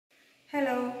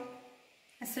Hello,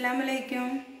 അസ്സലാമു അലൈക്കും.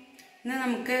 ഇന്ന്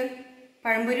നമുക്ക്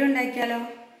പഴംപൊരി ഉണ്ടാക്കിയാലോ?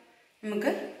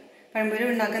 നമുക്ക് പഴംപൊരി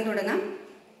ഉണ്ടാക്കാൻ തുടങ്ങാം.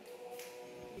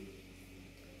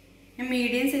 ഞാൻ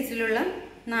മീഡിയം സൈസിലുള്ള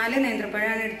 4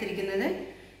 നേന്ത്രപ്പഴമാണ് എടുത്തിരിക്കുന്നത്.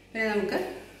 പിന്നെ നമുക്ക്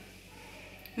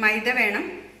മൈദ വേണം,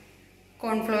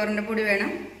 കോൺഫ്ലവറിൻ്റെ പൊടി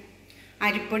വേണം,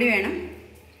 അരിപ്പൊടി വേണം,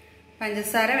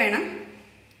 പഞ്ചസാര വേണം,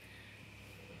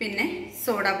 പിന്നെ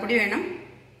സോഡാപ്പൊടി വേണം,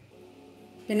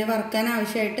 പിന്നെ വറുക്കാൻ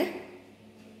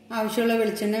ആവശ്യമുള്ള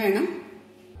വെളിച്ചെണ്ണ വേണം.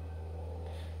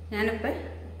 ഞാനിപ്പോൾ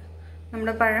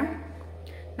നമ്മുടെ പഴം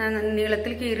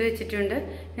നീളത്തിൽ കീറി വെച്ചിട്ടുണ്ട്.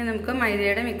 ഇനി നമുക്ക്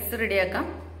മൈദയുടെ മിക്സ് റെഡിയാക്കാം.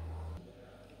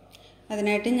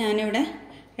 അതിനായിട്ട് ഞാനിവിടെ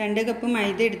 2 കപ്പ്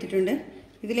മൈദ എടുത്തിട്ടുണ്ട്.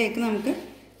 ഇതിലേക്ക് നമുക്ക്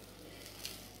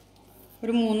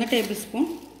ഒരു 3 ടേബിൾ സ്പൂൺ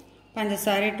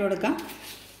പഞ്ചസാര ഇട്ട് കൊടുക്കാം.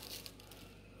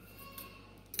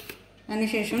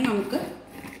 അതിനുശേഷം നമുക്ക്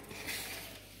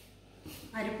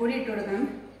അരിപ്പൊടി ഇട്ട് കൊടുക്കണം.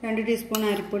 2 ടീസ്പൂൺ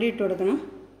അരിപ്പൊടി ഇട്ട് കൊടുക്കണം.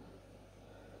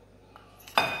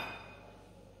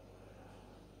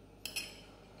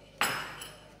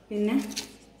 പിന്നെ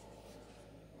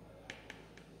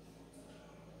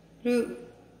ഒരു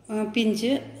പിഞ്ച്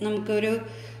നമുക്കൊരു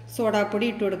സോഡാപ്പൊടി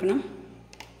ഇട്ട് കൊടുക്കണം.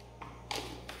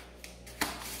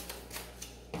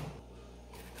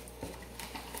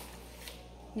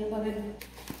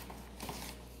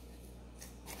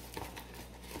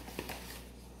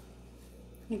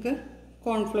 നമുക്ക്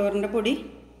കോൺഫ്ലവറിൻ്റെ പൊടി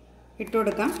ഇട്ട്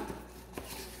കൊടുക്കാം.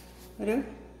 ഒരു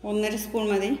 1.5 സ്പൂൺ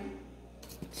മതി.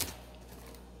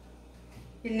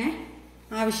 പിന്നെ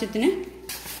ആവശ്യത്തിന്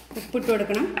ഉപ്പിട്ട്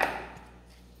കൊടുക്കണം.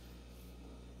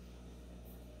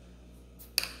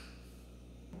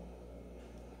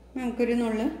 നമുക്കൊരു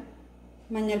നുള്ള്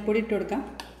മഞ്ഞൾപ്പൊടി ഇട്ട് കൊടുക്കാം.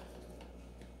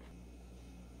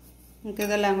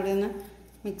 നമുക്കിതെല്ലാം കൂടി ഒന്ന്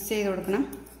മിക്സ് ചെയ്ത് കൊടുക്കണം.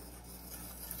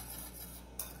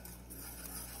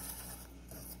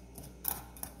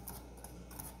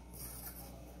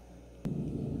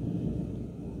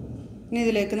 ഇനി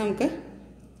ഇതിലേക്ക് നമുക്ക്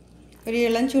ഒരു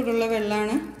ഇളം ചൂടുള്ള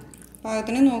വെള്ളമാണ്,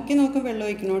 പാകത്തിന് നോക്കി വെള്ളം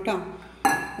ഒഴിക്കണം കേട്ടോ.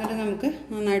 എന്നിട്ട് നമുക്ക്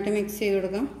നന്നായിട്ട് മിക്സ് ചെയ്ത്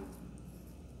കൊടുക്കാം.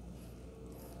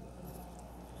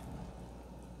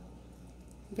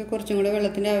 നമുക്ക് കുറച്ചും കൂടെ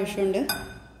വെള്ളത്തിൻ്റെ ആവശ്യമുണ്ട്.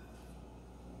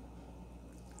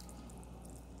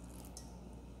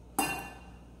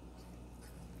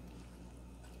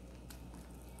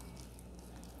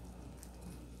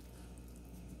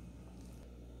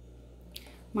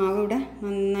 മാവ് ഇവിടെ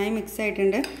നന്നായി മിക്സ്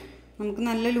ആയിട്ടുണ്ട്. നമുക്ക്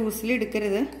നല്ല ലൂസിൽ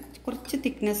എടുക്കരുത്, കുറച്ച്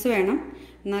തിക്നെസ് വേണം.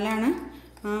 എന്നാലാണ്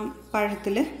ആ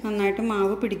പഴത്തിൽ നന്നായിട്ട്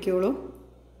മാവ് പിടിക്കുകയുള്ളൂ.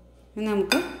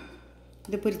 നമുക്ക്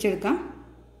ഇത് പൊരിച്ചെടുക്കാം.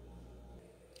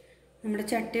 നമ്മുടെ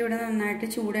ചട്ടി ഇവിടെ നന്നായിട്ട്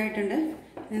ചൂടായിട്ടുണ്ട്.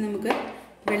 ഇനി നമുക്ക്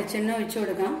വെളിച്ചെണ്ണ ഒഴിച്ചു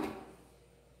കൊടുക്കാം.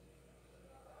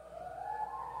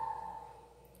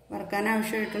 വറുക്കാൻ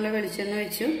ആവശ്യമായിട്ടുള്ള വെളിച്ചെണ്ണ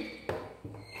ഒഴിച്ചു.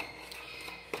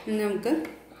 ഇനി നമുക്ക്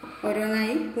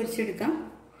ഓരോന്നായി പൊരിച്ചെടുക്കാം.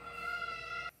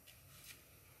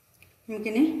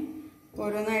 നമുക്കിനി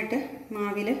ഓരോന്നായിട്ട്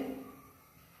മാവിൽ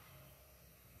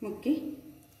മുക്കി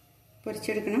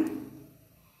പൊരിച്ചെടുക്കണം.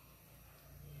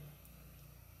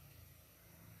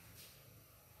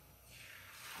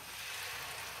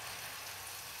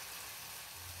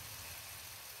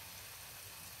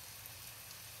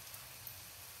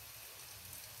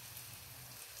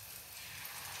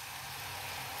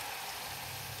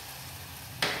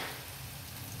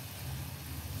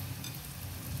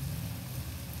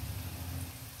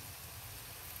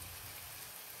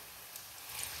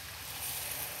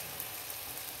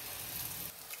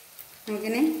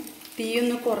 നമുക്കിനി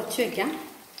തീയൊന്ന് കുറച്ച് വയ്ക്കാം.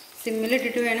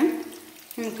 സിമ്മിലിട്ടിട്ട് വേണം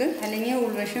നമുക്ക്, അല്ലെങ്കിൽ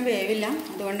ഉൾവശം വേവില്ല.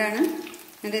 അതുകൊണ്ടാണ്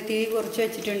അത് തീ കുറച്ച്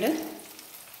വെച്ചിട്ടുണ്ട്.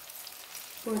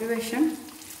 ഒരു വശം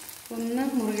ഒന്ന്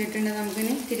മുറുകിയിട്ടുണ്ട്.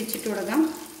 നമുക്കിനി തിരിച്ചിട്ട് കൊടുക്കാം.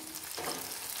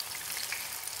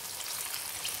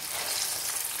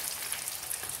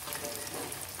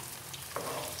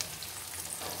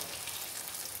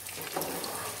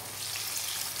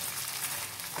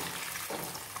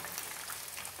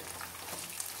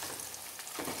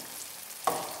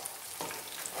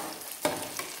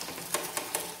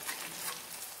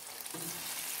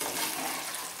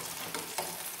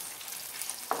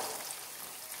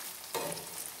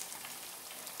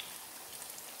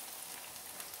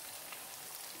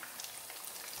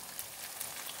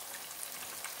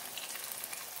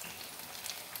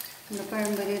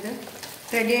 പഴംപൊരി ഇത്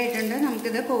റെഡി ആയിട്ടുണ്ട്.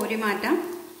 നമുക്കിത് കോരി മാറ്റാം.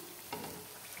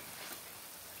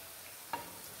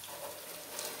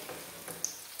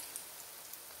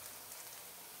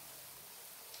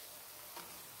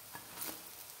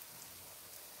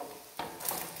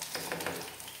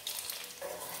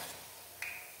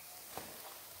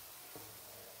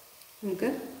 നമുക്ക്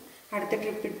അടുത്ത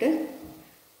ട്രിപ്പിട്ട്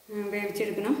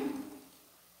വേവിച്ചെടുക്കണം.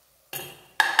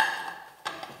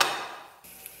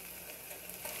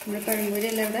 നമ്മുടെ പഴംപൊരി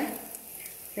എല്ലാം ഇവിടെ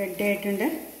റെഡി ആയിട്ടുണ്ട്.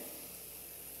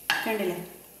 കണ്ടില്ലേ?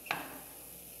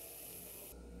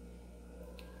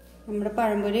 നമ്മുടെ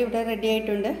പഴംപൊരി ഇവിടെ റെഡി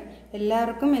ആയിട്ടുണ്ട്.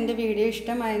 എല്ലാവർക്കും എൻ്റെ വീഡിയോ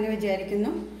ഇഷ്ടമായെന്ന്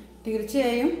വിചാരിക്കുന്നു.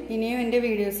 തീർച്ചയായും ഇനിയും എൻ്റെ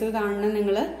വീഡിയോസ് കാണണം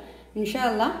നിങ്ങൾ. ഇൻഷാ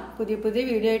അല്ലാഹ് പുതിയ പുതിയ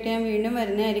വീഡിയോ ആയിട്ട് ഞാൻ വീണ്ടും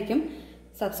വരുന്നതായിരിക്കും.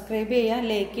 സബ്സ്ക്രൈബ് ചെയ്യുക,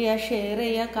 ലൈക്ക് ചെയ്യുക, ഷെയർ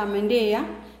ചെയ്യുക, കമൻറ്റ് ചെയ്യുക.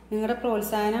 നിങ്ങളുടെ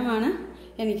പ്രോത്സാഹനമാണ്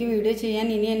എനിക്ക് വീഡിയോ ചെയ്യാൻ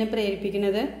ഇനി എന്നെ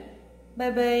പ്രേരിപ്പിക്കുന്നത്.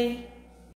 Bye bye.